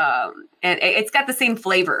taste, and it's got the same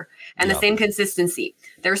flavor and the same consistency.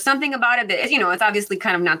 There's something about it that it's obviously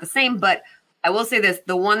kind of not the same, but I will say this: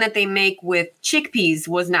 the one that they make with chickpeas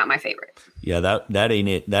was not my favorite. Yeah, that ain't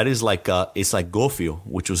it. That is like it's like gofio,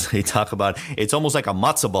 which was they talk about. It's almost like a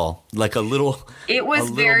matzo ball, like a little. It was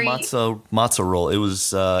very matzo roll. It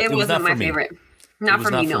was. It wasn't my favorite. Not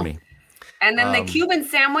for me, no. And then the Cuban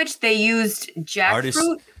sandwich, they used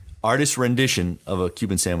jackfruit. Artist rendition of a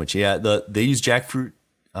Cuban sandwich. Yeah, they use jackfruit.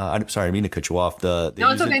 I'm sorry, I didn't mean to cut you off.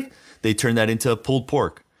 It's okay. They turned that into pulled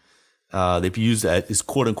pork. They use that as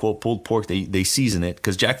quote unquote pulled pork. They season it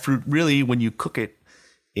because jackfruit really, when you cook it.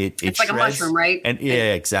 It's like a mushroom, right? And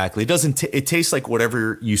exactly. It doesn't. It tastes like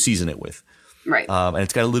whatever you season it with, right? And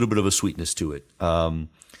it's got a little bit of a sweetness to it.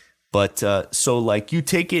 So like you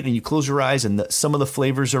take it and you close your eyes, and some of the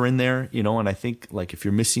flavors are in there, And I think like if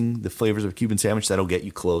you're missing the flavors of a Cuban sandwich, that'll get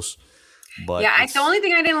you close. But the only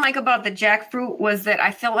thing I didn't like about the jackfruit was that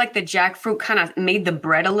I felt like the jackfruit kind of made the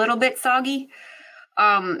bread a little bit soggy,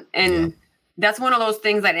 and that's one of those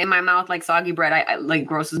things that in my mouth, like soggy bread, I like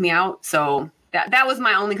grosses me out. So. That was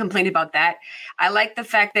my only complaint about that. I like the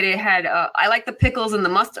fact that it had. I like the pickles and the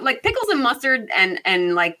mustard, like pickles and mustard,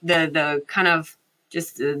 and like the kind of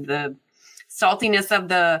just the saltiness of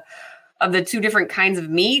the two different kinds of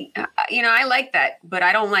meat. I like that, but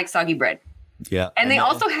I don't like soggy bread. Yeah, and they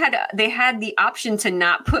also had the option to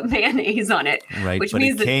not put mayonnaise on it, right? Which but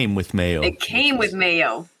means it came with mayo. It came with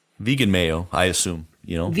mayo. Vegan mayo, I assume.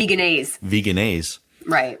 Veganese.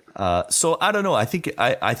 Right. So I don't know. I think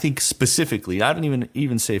specifically, I don't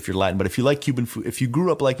even say if you're Latin, but if you like Cuban food, if you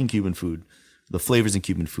grew up liking Cuban food, the flavors in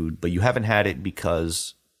Cuban food, but you haven't had it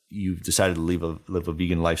because you've decided to live a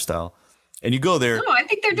vegan lifestyle, and you go there. No, I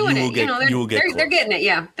think they're doing it. They're getting it.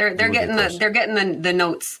 Yeah, they're getting the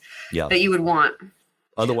notes that you would want.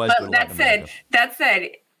 Otherwise, but that said,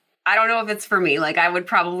 I don't know if it's for me. Like I would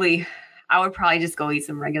probably just go eat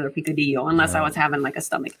some regular picadillo unless I was having like a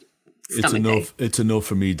stomach. It's a no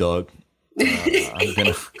for me, dog.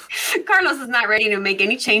 Carlos is not ready to make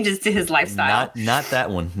any changes to his lifestyle. Not that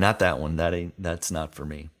one. That's not for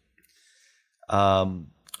me.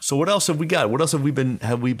 So what else have we got? What else have we been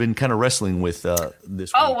kind of wrestling with this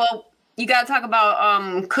week? Oh, well, you got to talk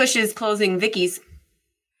about Kush's closing Vicky's.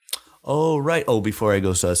 Oh, right. Oh, before I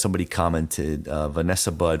go, somebody commented,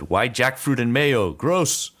 Vanessa Budd, why jackfruit and mayo?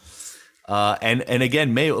 Gross. And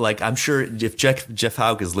again, mayo, like I'm sure if Jeff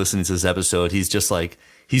Hauk is listening to this episode, he's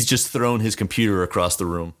just thrown his computer across the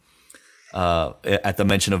room at the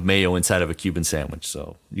mention of mayo inside of a Cuban sandwich.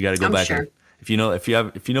 So you got to go back If you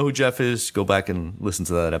know who Jeff is, go back and listen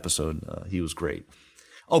to that episode. He was great.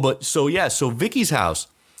 Oh, so Vicky's house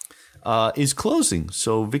is closing.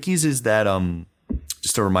 So Vicky's is that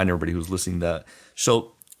just to remind everybody who's listening that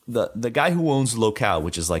the guy who owns Locale,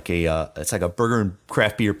 which is like it's like a burger and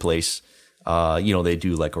craft beer place. They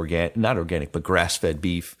do like not organic, but grass-fed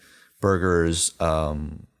beef burgers.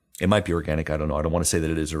 It might be organic. I don't know. I don't want to say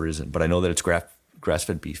that it is or isn't, but I know that it's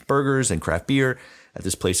grass-fed beef burgers and craft beer at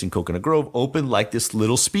this place in Coconut Grove, open like this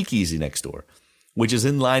little speakeasy next door, which is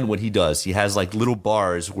in line what he does. He has like little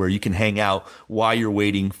bars where you can hang out while you're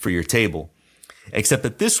waiting for your table. Except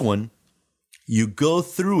that this one, you go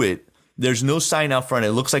through it. There's no sign out front.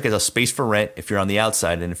 It looks like it's a space for rent if you're on the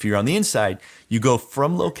outside. And if you're on the inside, you go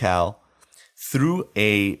from Locale through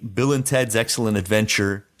a Bill and Ted's Excellent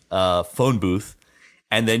Adventure phone booth.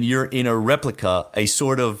 And then you're in a replica, a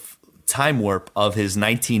sort of time warp of his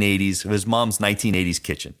mom's 1980s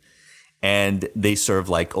kitchen. And they serve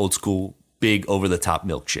like old school, big over the top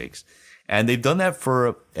milkshakes. And they've done that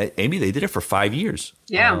Amy, they did it for 5 years.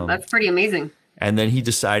 Yeah, that's pretty amazing. And then he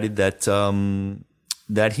decided that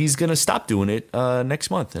that he's going to stop doing it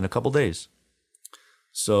next month in a couple days.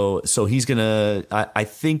 So he's going to, I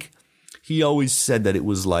think he always said that it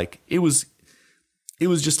was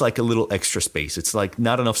just like a little extra space. It's like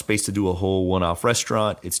not enough space to do a whole one-off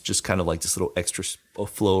restaurant. It's just kind of like this little extra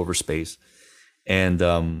flow over space. And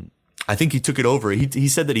I think he took it over. He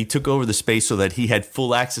said that he took over the space so that he had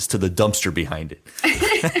full access to the dumpster behind it.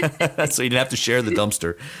 So he didn't have to share the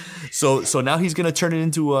dumpster. So now he's going to turn it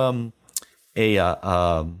into a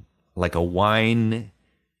wine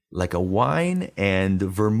and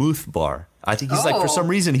vermouth bar. I think he's for some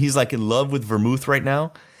reason, he's like in love with vermouth right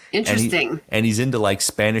now. Interesting. And he's into like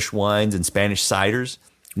Spanish wines and Spanish ciders,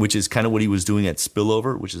 which is kind of what he was doing at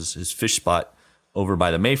Spillover, which is his fish spot over by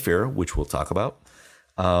the Mayfair, which we'll talk about.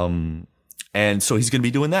 And so he's going to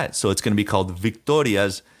be doing that. So it's going to be called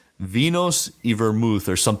Victoria's Vinos y Vermouth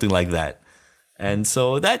or something like that. And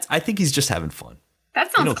so I think he's just having fun.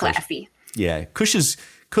 That sounds classy. Kush. Yeah.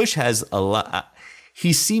 Kush has a lot.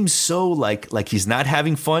 He seems so like he's not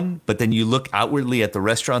having fun, but then you look outwardly at the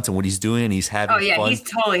restaurants and what he's doing and he's having fun. Oh yeah, he's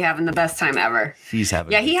totally having the best time ever. He's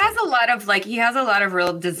having he has a lot of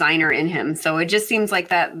real designer in him. So it just seems like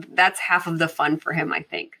that's half of the fun for him, I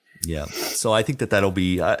think. Yeah. So I think that'll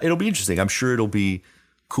be it'll be interesting. I'm sure it'll be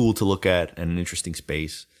cool to look at and an interesting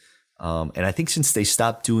space. And I think since they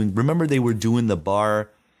stopped remember they were doing the bar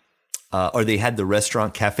or they had the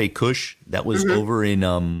restaurant Cafe Kush that was over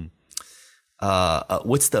in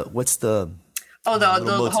what's the the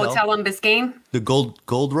hotel on Biscayne? The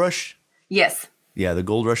Gold Rush? Yes. Yeah, the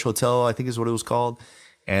Gold Rush Hotel, I think is what it was called.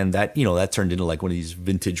 And that, that turned into like one of these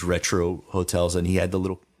vintage retro hotels and he had the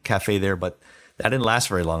little cafe there, but that didn't last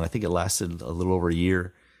very long. I think it lasted a little over a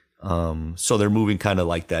year. So they're moving kind of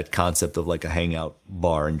like that concept of like a hangout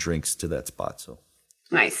bar and drinks to that spot. So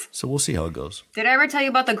nice. So we'll see how it goes. Did I ever tell you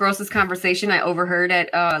about the grossest conversation I overheard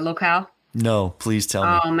at Locale? No, please tell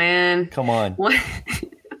me. Oh, man. Come on.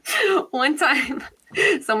 One time,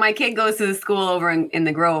 so my kid goes to the school over in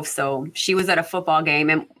the Grove, so she was at a football game,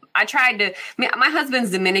 and I tried to, my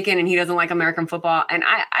husband's Dominican, and he doesn't like American football, and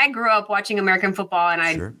I grew up watching American football, and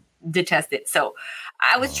I detest it. So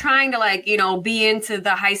I was trying to be into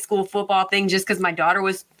the high school football thing just because my daughter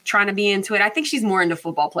was trying to be into it. I think she's more into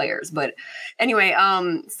football players, but anyway,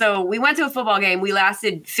 so we went to a football game. We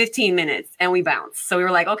lasted 15 minutes and we bounced. So we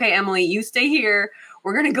were like, okay, Emily, you stay here.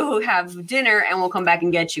 We're going to go have dinner and we'll come back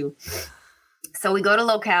and get you. So we go to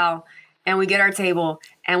Locale and we get our table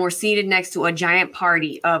and we're seated next to a giant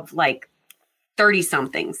party of like 30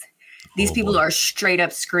 somethings. These people are straight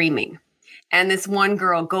up screaming. And this one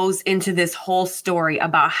girl goes into this whole story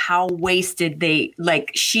about how wasted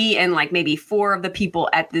she and like maybe 4 of the people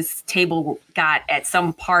at this table got at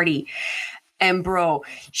some party. And bro,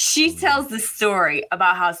 she tells the story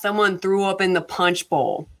about how someone threw up in the punch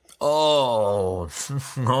bowl. Oh,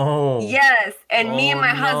 no. Yes. And me and my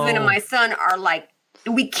husband and my son are like,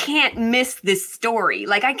 we can't miss this story.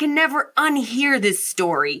 Like I can never unhear this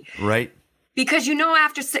story. Right. Because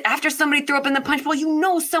after somebody threw up in the punch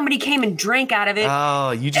bowl, somebody came and drank out of it.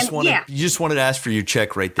 Oh, you just wanted to ask for your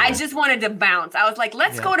check right there. I just wanted to bounce. I was like,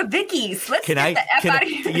 let's go to Vicky's. Let's get the F out of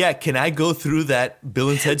here. Yeah, can I go through that Bill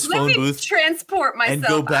and Ted's phone booth? Transport myself. And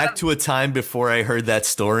go back to a time before I heard that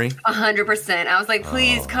story? 100%. I was like,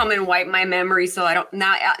 please come and wipe my memory so I don't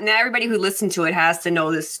now everybody who listened to it has to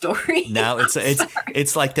know this story. Now it's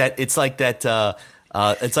like that. It's like that.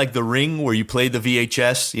 It's like The Ring where you play the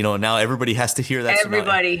VHS. Now everybody has to hear that.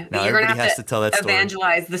 Everybody. Now everybody has to tell that story.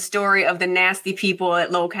 Evangelize the story of the nasty people at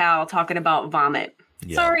Locale talking about vomit.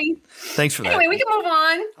 Yeah. Sorry. Thanks for that. Anyway, we can move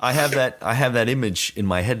on. I have that image in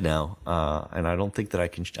my head now, and I don't think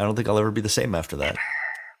I'll ever be the same after that.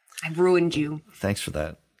 I've ruined you. Thanks for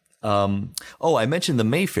that. I mentioned the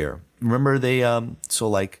Mayfair. Remember they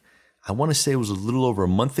I want to say it was a little over a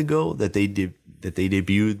month ago that they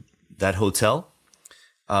debuted that hotel.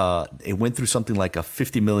 It went through something like a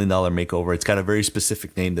 $50 million makeover. It's got a very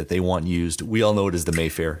specific name that they want used. We all know it as the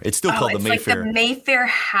Mayfair. It's still called the Mayfair. Like the Mayfair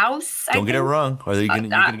House. Don't get it wrong, or you're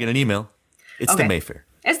gonna get an email. It's the Mayfair.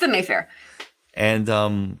 It's the Mayfair.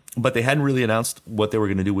 And but they hadn't really announced what they were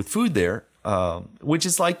going to do with food there, which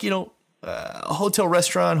is like a hotel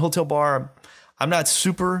restaurant, hotel bar. I'm not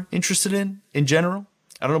super interested in general.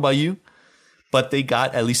 I don't know about you. But they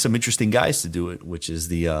got at least some interesting guys to do it, which is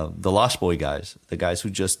the Lost Boy guys, the guys who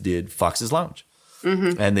just did Fox's Lounge,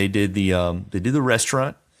 and they did the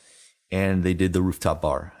restaurant, and they did the rooftop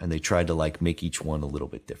bar, and they tried to like make each one a little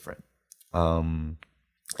bit different. And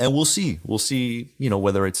we'll see,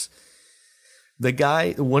 whether it's the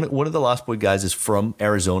guy. One of the Lost Boy guys is from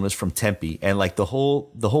Arizona, is from Tempe, and like the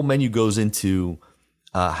whole menu goes into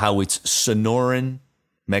how it's Sonoran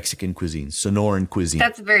Mexican cuisine, Sonoran cuisine.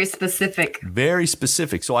 That's very specific. Very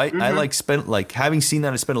specific. So I spent having seen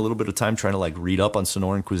that, I spent a little bit of time trying to like read up on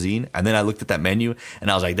Sonoran cuisine, and then I looked at that menu and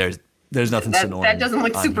I was like, there's nothing Sonoran. That doesn't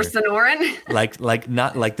look super here. Sonoran.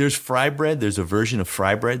 Not like there's fry bread. There's a version of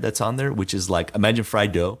fry bread that's on there, which is like, imagine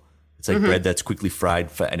fried dough. It's like bread that's quickly fried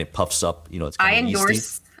and it puffs up. It's kind of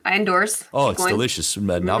yeasty. I endorse. Oh, it's delicious.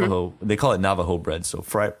 Navajo, they call it Navajo bread. So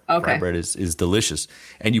fry bread is delicious.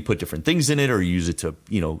 And you put different things in it, or you use it to,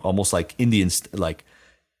 almost like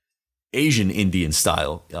Asian Indian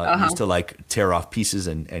style. Used to like tear off pieces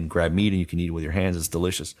and grab meat, and you can eat it with your hands. It's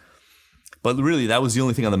delicious. But really, that was the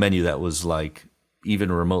only thing on the menu that was like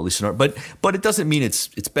even remotely sonora. But it doesn't mean it's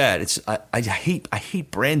bad. I hate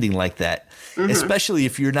branding like that, especially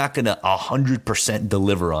if you're not going to 100%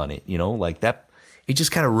 deliver on it. Like that. It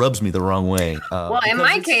just kind of rubs me the wrong way. Well, in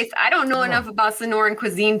my case, I don't know enough about Sonoran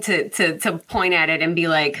cuisine to point at it and be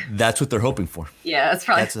like, that's what they're hoping for. Yeah, that's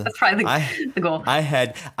probably the goal. I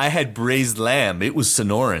had braised lamb. It was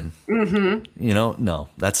Sonoran. No,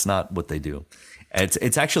 that's not what they do.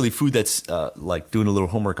 It's actually food that's like doing a little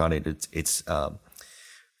homework on it. It's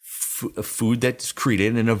food that's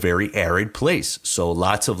created in a very arid place. So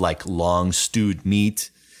lots of like long stewed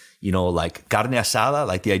meat. Like carne asada,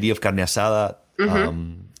 like the idea of carne asada.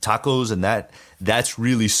 Tacos and that's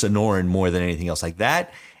really Sonoran more than anything else, like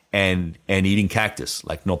that and eating cactus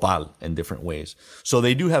like nopal in different ways. So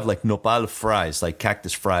they do have like nopal fries, like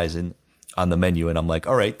cactus fries on the menu, and I'm like,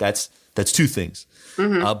 all right, that's two things.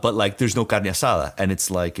 But like there's no carne asada, and it's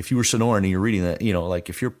like if you were Sonoran and you're reading that, like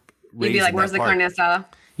if you're you'd be like, where's the carne asada?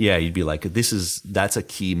 Yeah, you'd be like, that's a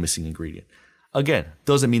key missing ingredient. Again,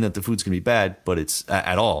 doesn't mean that the food's gonna be bad, but it's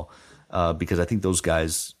at all because I think those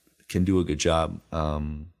guys can do a good job. I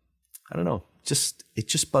don't know. It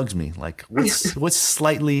just bugs me. Like what's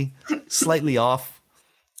slightly off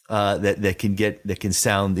that can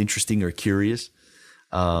sound interesting or curious,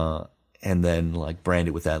 and then like brand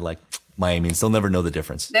it with that. Like Miamians, they'll never know the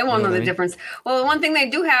difference. They won't know the difference. Well, the one thing they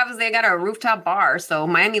do have is they got a rooftop bar, so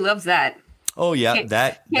Miami loves that. Oh yeah,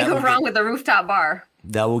 can't go wrong with a rooftop bar.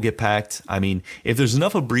 That will get packed. I mean, if there's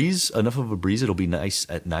enough of a breeze, it'll be nice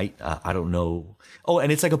at night. I don't know. Oh,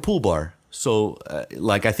 and it's like a pool bar. So,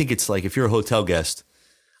 like, I think it's like if you're a hotel guest,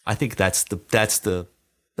 I think that's the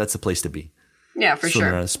place to be. Yeah, for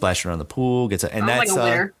sure. Around, splashing around the pool, and that's like a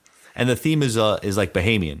winner. And the theme is like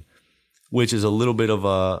Bahamian, which is a little bit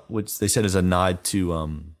of which they said is a nod to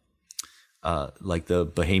like the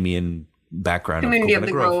Bahamian background community of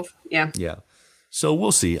the Grove. Yeah. So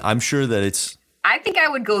we'll see. I'm sure that it's. I think I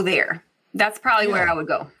would go there. That's probably where I would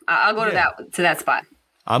go. I'll go to that spot.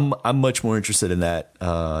 I'm much more interested in that,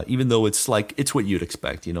 even though it's like it's what you'd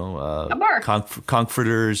expect, a bar,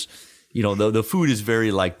 comforters. The food is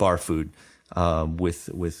very like bar food, with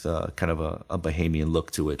kind of a Bahamian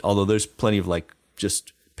look to it. Although there's plenty of like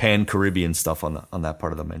just pan Caribbean stuff on that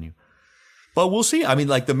part of the menu. But we'll see. I mean,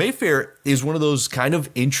 like the Mayfair is one of those kind of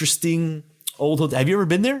interesting old hotels. Have you ever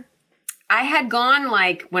been there? I had gone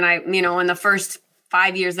like when in the first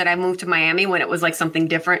 5 years that I moved to Miami when it was like something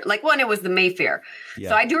different, like when it was the Mayfair. Yeah.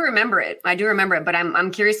 So I do remember it, but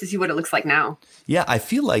I'm curious to see what it looks like now. Yeah, I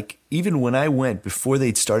feel like even when I went before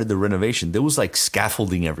they'd started the renovation, there was like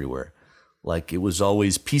scaffolding everywhere. Like it was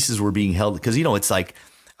always pieces were being held because it's like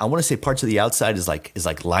I want to say parts of the outside is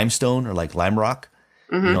like limestone or like lime rock.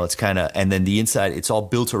 It's kind of, and then the inside it's all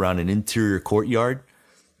built around an interior courtyard.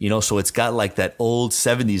 So it's got like that old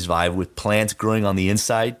 70s vibe with plants growing on the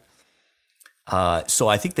inside. So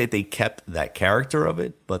I think that they kept that character of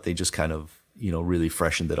it, but they just kind of, really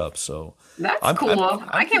freshened it up. So that's cool.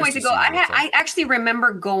 I can't wait to go. I actually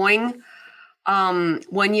remember going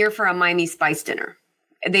 1 year for a Miami Spice dinner.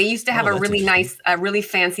 They used to have a really nice, a really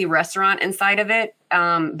fancy restaurant inside of it.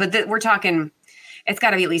 But we're talking, it's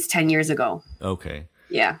got to be at least 10 years ago. Okay.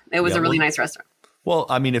 Yeah, it was a really nice restaurant. Well,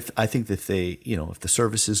 I mean, I think that they, if the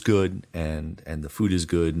service is good and the food is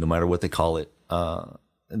good, no matter what they call it,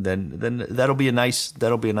 then that'll be a nice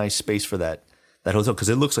space for that hotel, because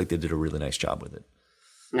it looks like they did a really nice job with it.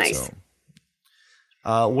 Nice.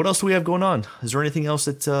 So, what else do we have going on? Is there anything else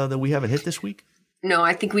that we haven't hit this week? No,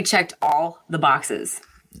 I think we checked all the boxes.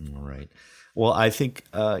 All right. Well, I think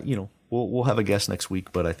we'll have a guest next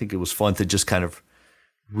week, but I think it was fun to just kind of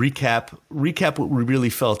recap what we really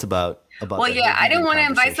felt about. Well, yeah, I didn't want to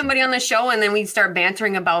invite somebody on the show and then we'd start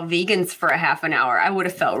bantering about vegans for a half an hour. I would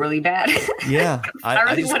have felt really bad. Yeah. I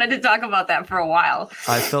really wanted to talk about that for a while.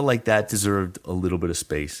 I felt like that deserved a little bit of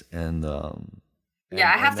space. And I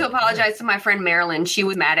have to apologize to my friend Marilyn. She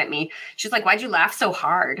was mad at me. She's like, "Why'd you laugh so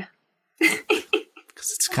hard?" Because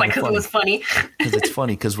it's kind of funny. Because it was funny. Because it's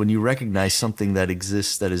funny, because when you recognize something that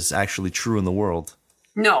exists that is actually true in the world.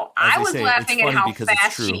 No, I was laughing at how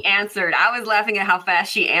fast she answered.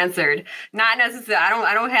 Not necessarily.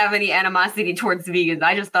 I don't have any animosity towards vegans.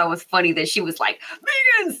 I just thought it was funny that she was like,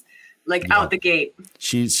 "Vegans!" out the gate.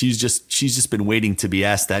 She's just been waiting to be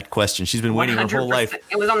asked that question. She's been waiting her whole life.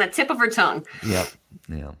 It was on the tip of her tongue. Yep.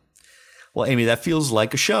 Yeah. Well, Amy, that feels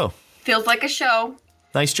like a show. Feels like a show.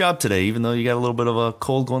 Nice job today, even though you got a little bit of a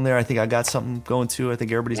cold going there. I think I got something going too. I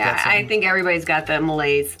think everybody's got something. I think everybody's got the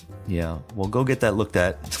malaise. Yeah. Well, go get that looked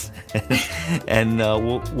at, and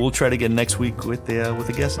we'll try to get next week with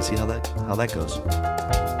the guest and see how that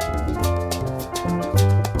goes.